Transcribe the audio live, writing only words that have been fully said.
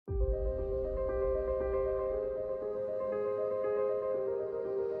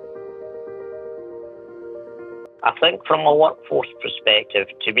I think from a workforce perspective,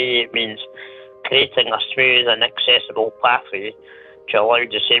 to me it means creating a smooth and accessible pathway to allow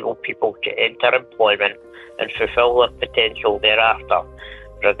disabled people to enter employment and fulfil their potential thereafter,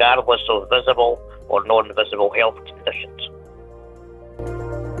 regardless of visible or non-visible health conditions.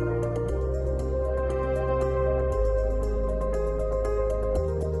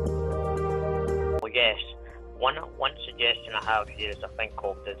 Well, yes, one suggestion I have here is a thing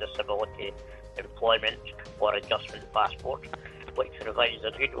called the Disability Employment or Adjustment Passport, which provides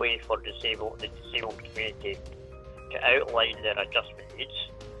a good way for the disabled community to outline their adjustment needs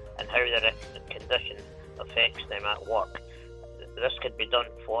and how their condition affects them at work. This can be done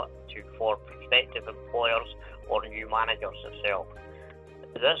for prospective employers or new managers itself.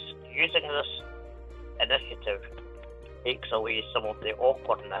 Using this initiative takes away some of the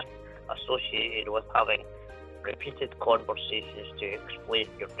awkwardness associated with having repeated conversations to explain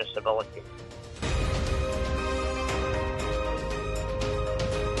your disability.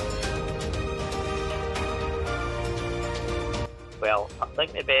 Well, I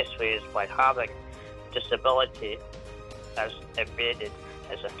think the best way is by having disability as embedded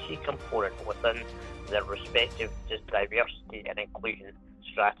as a key component within their respective diversity and inclusion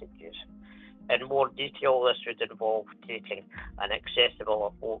strategies. In more detail, this would involve taking an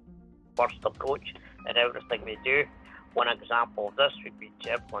accessible first approach in everything they do. One example of this would be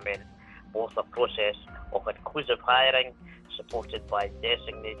to implement both a process of inclusive hiring supported by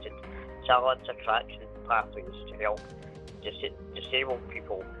designated talent attraction pathways to help disabled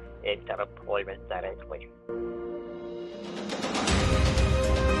people enter employment directly.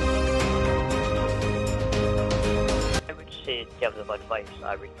 I would say, in terms of advice,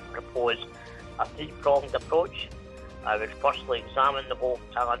 I would propose a three-pronged approach. I would firstly examine the whole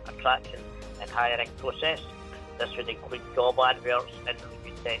talent attraction and hiring process. This would include job adverts,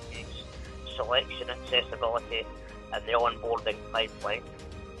 interview techniques, selection accessibility, and the onboarding pipeline.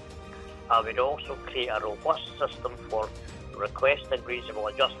 I would also create a robust system for requesting reasonable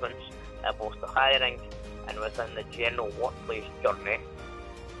adjustments at both the hiring and within the general workplace journey.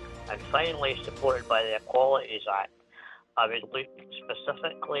 And finally, supported by the Equalities Act, I would look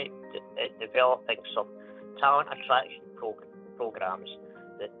specifically at developing some talent attraction programs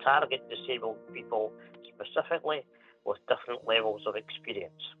that target disabled people specifically with different levels of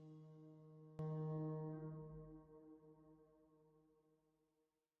experience.